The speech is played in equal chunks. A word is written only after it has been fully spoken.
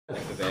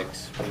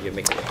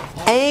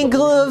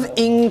Angle of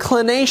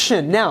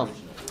inclination. Now,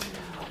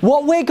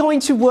 what we're going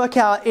to work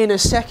out in a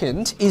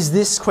second is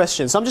this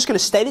question. So I'm just going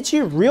to state it to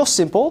you, real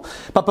simple.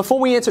 But before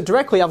we answer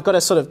directly, I've got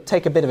to sort of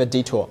take a bit of a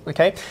detour.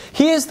 Okay?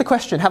 Here's the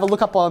question. Have a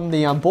look up on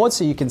the board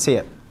so you can see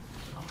it.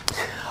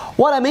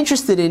 What I'm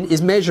interested in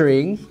is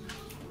measuring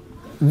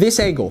this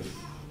angle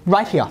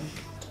right here.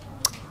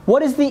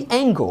 What is the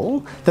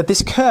angle that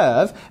this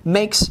curve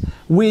makes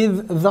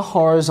with the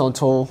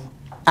horizontal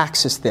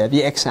axis there,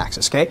 the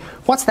x-axis, okay?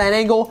 What's that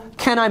angle?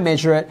 Can I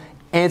measure it?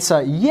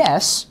 Answer,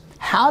 yes.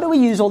 How do we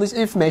use all this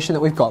information that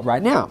we've got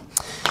right now?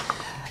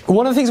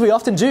 One of the things we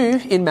often do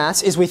in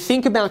maths is we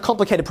think about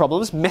complicated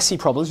problems, messy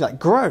problems, like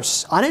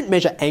gross. I don't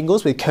measure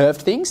angles with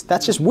curved things.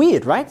 That's just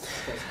weird, right?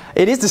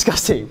 It is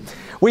disgusting.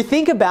 We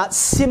think about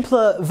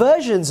simpler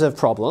versions of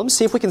problems,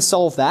 see if we can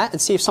solve that, and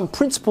see if some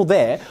principle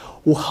there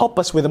will help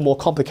us with a more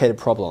complicated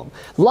problem.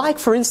 Like,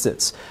 for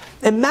instance,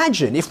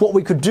 imagine if what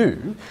we could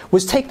do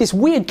was take this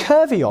weird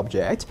curvy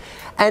object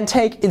and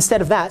take, instead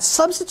of that,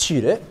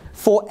 substitute it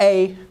for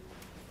a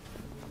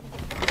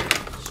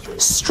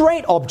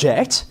straight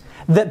object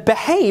that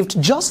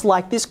behaved just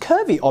like this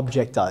curvy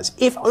object does.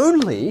 If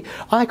only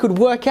I could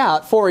work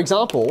out, for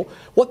example,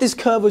 what this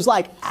curve was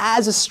like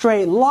as a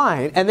straight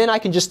line, and then I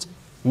can just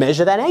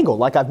measure that angle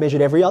like I've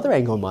measured every other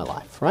angle in my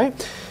life, right?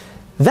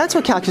 That's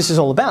what calculus is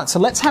all about. So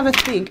let's have a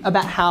think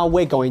about how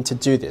we're going to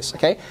do this,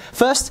 okay?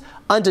 First,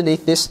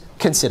 underneath this,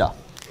 consider.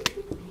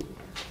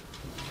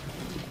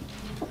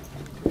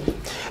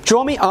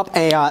 Draw me up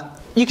a,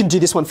 you can do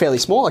this one fairly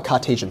small, a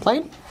Cartesian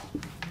plane.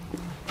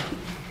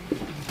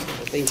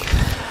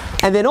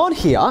 And then on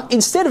here,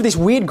 instead of this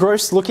weird,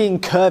 gross looking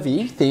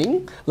curvy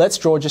thing, let's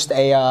draw just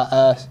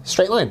a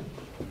straight line,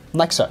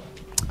 like so.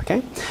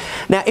 Okay?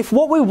 Now, if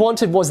what we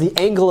wanted was the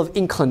angle of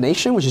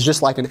inclination, which is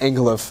just like an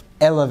angle of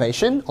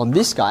elevation on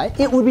this guy,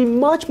 it would be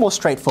much more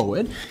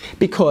straightforward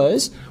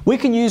because we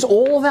can use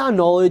all of our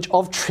knowledge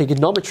of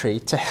trigonometry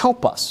to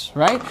help us,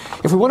 right?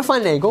 If we want to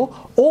find an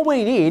angle, all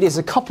we need is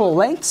a couple of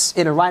lengths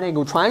in a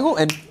right-angled triangle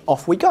and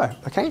off we go,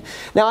 okay?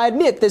 Now, I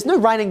admit there's no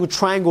right-angled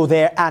triangle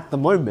there at the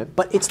moment,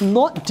 but it's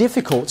not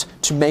difficult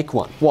to make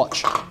one.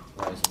 Watch.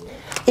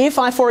 If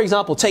I, for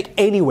example, take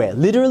anywhere,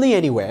 literally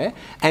anywhere,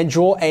 and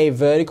draw a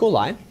vertical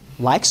line,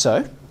 like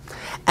so,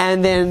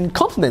 and then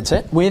complement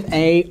it with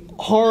a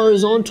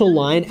horizontal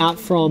line out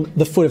from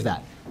the foot of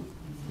that.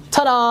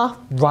 Ta-da!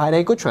 Right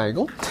angle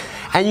triangle.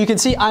 And you can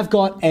see I've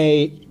got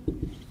a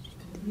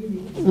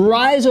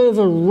rise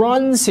over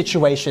run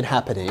situation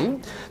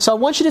happening. So I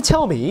want you to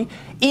tell me,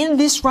 in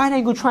this right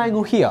angle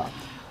triangle here,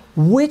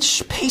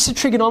 which piece of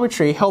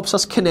trigonometry helps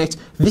us connect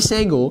this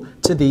angle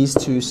to these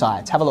two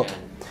sides? Have a look.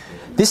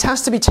 This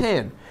has to be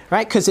tan,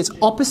 right? Because it's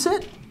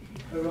opposite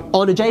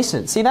on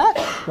adjacent. See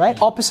that?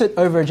 Right? Opposite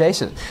over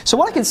adjacent. So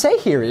what I can say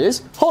here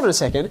is, hold on a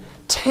second,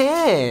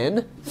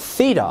 tan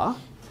theta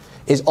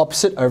is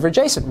opposite over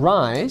adjacent.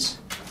 Rise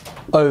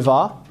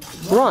over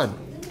run.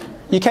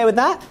 You okay with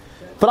that?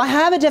 But I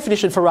have a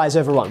definition for rise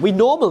over run. We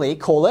normally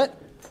call it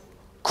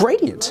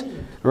gradient,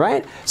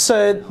 right?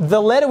 So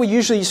the letter we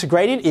usually use for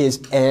gradient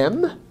is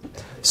m.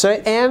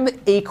 So m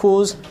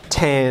equals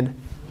tan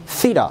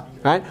theta,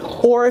 right?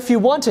 Or if you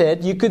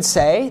wanted, you could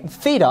say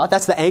theta,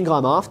 that's the angle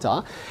I'm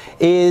after,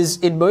 is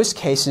in most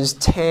cases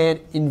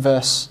tan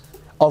inverse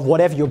of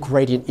whatever your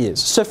gradient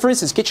is. So for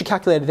instance, get your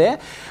calculator there.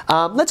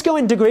 Let's go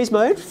in degrees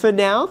mode for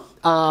now.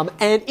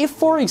 And if,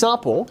 for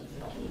example,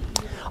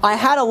 I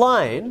had a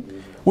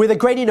line with a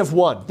gradient of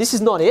 1. This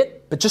is not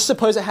it, but just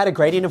suppose it had a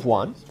gradient of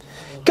 1.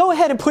 Go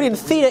ahead and put in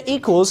theta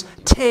equals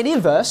tan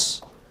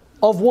inverse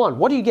of 1.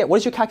 What do you get? What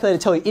does your calculator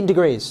tell you in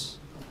degrees?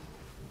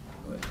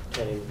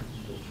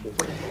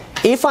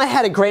 If I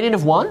had a gradient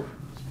of 1,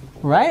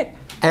 right,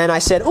 and I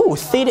said, oh,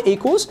 theta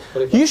equals,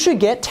 you should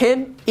get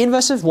tan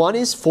inverse of 1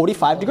 is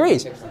 45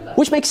 degrees,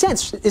 which makes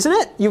sense, isn't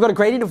it? You've got a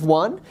gradient of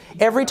 1.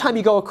 Every time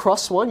you go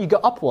across 1, you go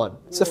up 1.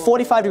 It's a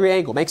 45-degree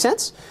angle. Make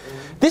sense?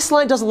 This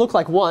line doesn't look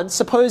like 1.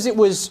 Suppose it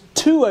was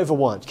 2 over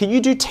 1. Can you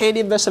do tan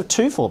inverse of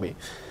 2 for me?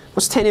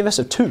 What's tan inverse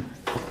of 2?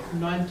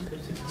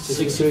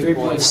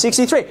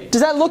 63.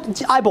 Does that look,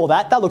 eyeball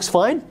that, that looks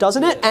fine,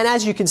 doesn't it? And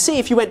as you can see,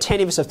 if you went tan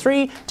inverse of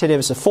 3, tan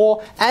inverse of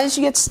 4, as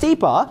you get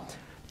steeper,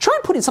 try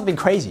and put in something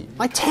crazy.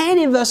 Like tan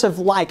inverse of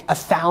like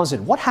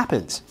 1,000, what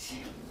happens?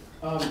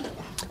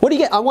 What do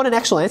you get? I want an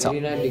actual answer.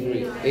 89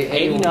 degrees.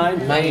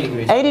 89, 90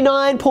 degrees.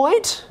 89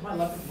 point?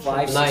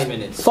 9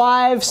 minutes.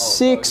 5,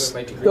 6,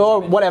 or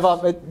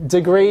whatever,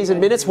 degrees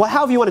and minutes,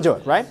 however you want to do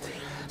it, right?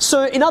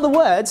 So in other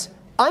words,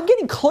 I'm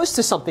getting close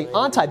to something,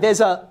 aren't I?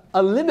 There's a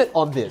limit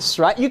on this,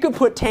 right? You could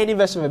put tan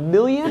inverse of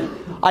 1,000,000.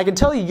 I can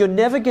tell you, you're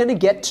never going to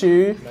get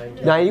to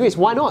 90 degrees.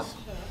 Why not?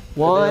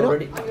 Why not?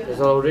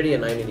 There's already a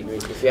 90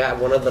 degrees. If you add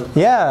one of them,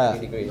 yeah,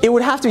 90 degrees. It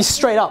would have to be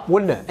straight up,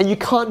 wouldn't it? And you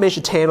can't measure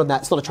tan on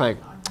that. It's not a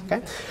triangle.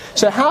 Okay.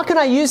 So how can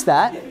I use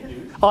that?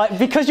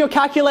 Because your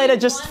calculator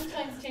just... 1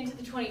 times 10 to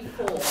the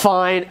 24.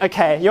 Fine.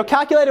 Okay. Your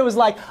calculator was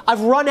like,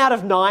 I've run out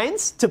of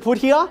 9s to put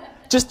here.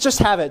 Just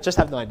have it. Just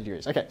have 90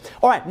 degrees. Okay.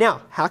 All right.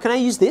 Now, how can I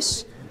use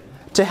this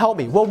to help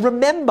me? Well,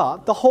 remember,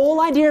 the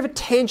whole idea of a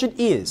tangent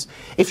is,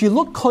 if you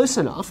look close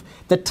enough,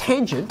 the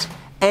tangent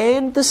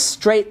and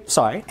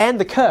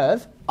the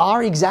curve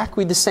are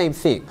exactly the same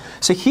thing.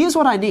 So here's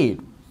what I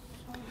need.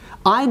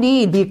 I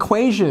need the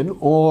equation,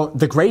 or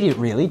the gradient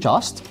really,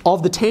 just,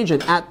 of the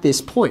tangent at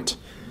this point.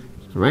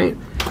 Right?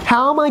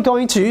 How am I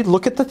going to,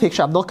 look at the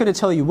picture, I'm not going to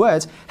tell you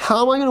words,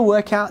 how am I going to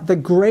work out the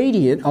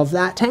gradient of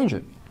that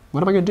tangent?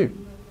 What am I going to do?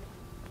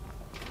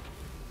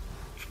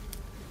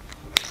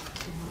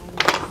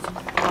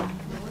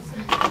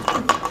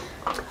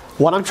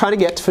 What I'm trying to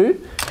get to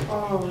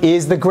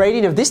is the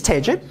gradient of this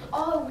tangent.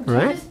 Oh, would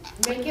you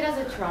just make it as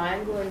a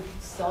triangle and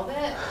solve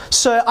it?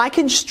 So I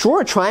can just draw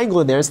a triangle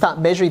in there and start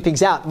measuring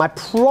things out. My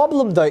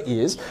problem though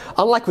is,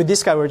 unlike with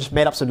this guy where I just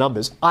made up some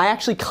numbers, I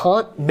actually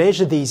can't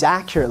measure these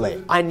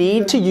accurately. I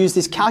need to use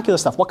this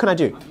calculus stuff. What can I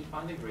do?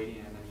 Find the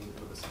gradient and then use it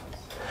for the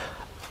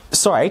sides.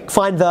 Sorry,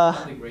 find the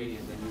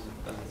Gradient and use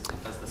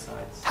it as the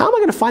sides. How am I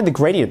going to find the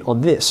gradient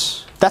on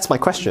this? That's my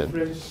question.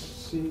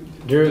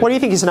 What do you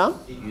think, Isana?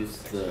 Use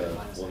the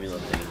formula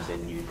things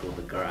and you draw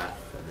the graph.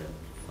 And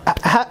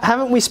then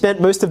Haven't we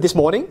spent most of this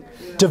morning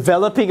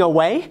developing a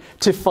way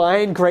to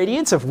find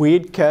gradients of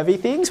weird curvy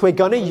things? We're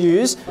going to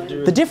use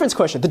the difference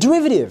quotient, the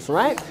derivative,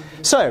 right?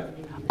 So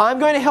I'm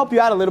going to help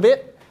you out a little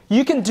bit.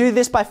 You can do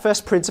this by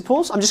first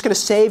principles. I'm just going to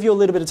save you a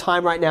little bit of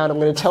time right now, and I'm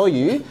going to tell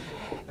you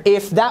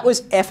if that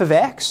was f of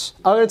x,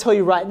 I'm going to tell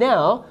you right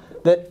now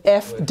that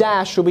f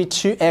dash will be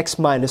 2x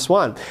minus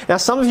 1. Now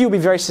some of you will be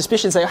very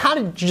suspicious and say, how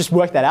did you just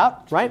work that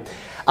out, right?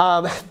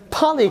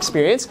 Partly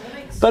experience,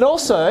 but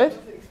also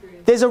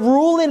there's a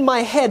rule in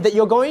my head that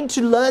you're going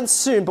to learn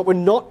soon, but we're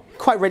not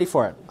quite ready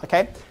for it,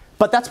 okay?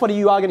 But that's what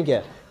you are going to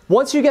get.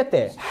 Once you get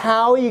there,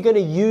 how are you going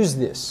to use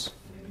this?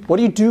 What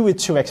do you do with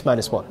 2x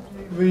minus 1?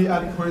 We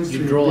add points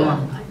to draw it.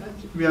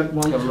 We add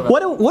 1.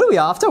 What are we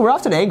after? We're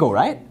after an angle,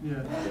 right?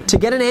 Yeah. To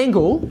get an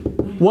angle,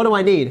 what do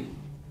I need?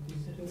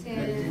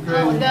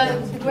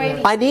 The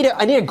gradient.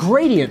 I need a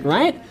gradient,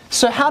 right?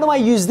 So how do I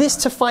use this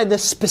to find the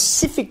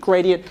specific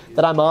gradient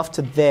that I'm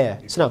after there?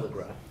 So now,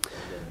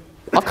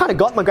 I've kind of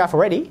got my graph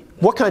already.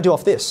 What can I do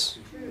off this?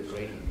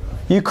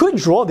 You could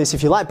draw this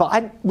if you like, but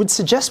I would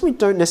suggest we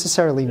don't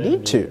necessarily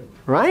need to,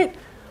 right?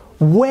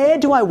 Where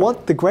do I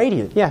want the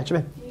gradient? Yeah,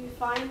 Jermaine. You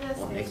find the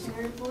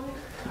stationary point?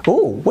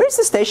 Oh, where's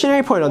the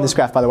stationary point on this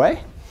graph, by the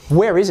way?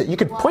 Where is it? You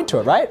could point to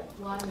it, right?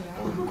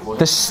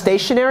 The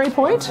stationary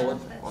point?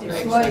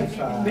 It's like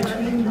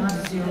between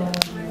 0.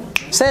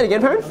 Say it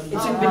again, Perrin.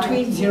 It's in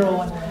between 0 and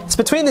 1. It's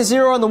between the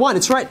 0 and the 1.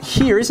 It's right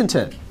here, isn't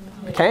it?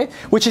 Okay?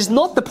 Which is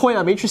not the point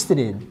I'm interested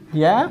in.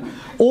 Yeah?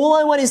 All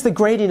I want is the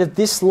gradient of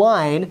this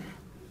line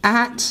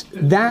at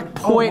that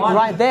point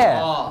right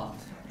there.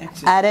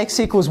 At x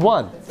equals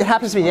 1. It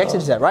happens to be the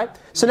x-intercept, right?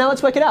 So now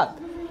let's work it out.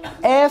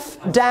 F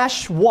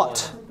dash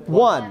what?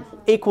 1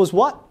 equals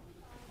what?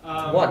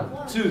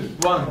 1. 2.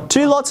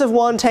 2 lots of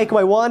 1, take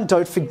away 1.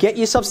 Don't forget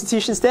your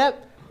substitution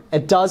step.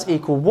 It does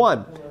equal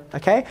 1.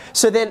 Okay?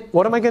 So then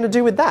what am I going to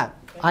do with that?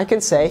 I can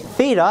say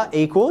theta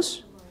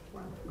equals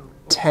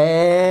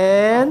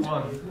tan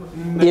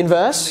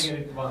inverse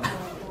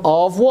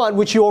of 1,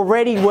 which you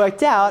already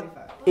worked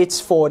out.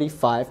 It's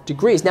 45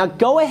 degrees. Now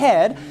go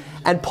ahead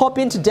and pop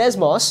into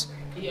Desmos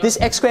this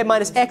x squared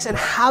minus x and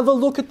have a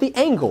look at the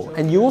angle.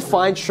 And you will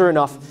find, sure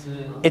enough,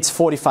 it's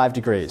 45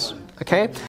 degrees. Okay?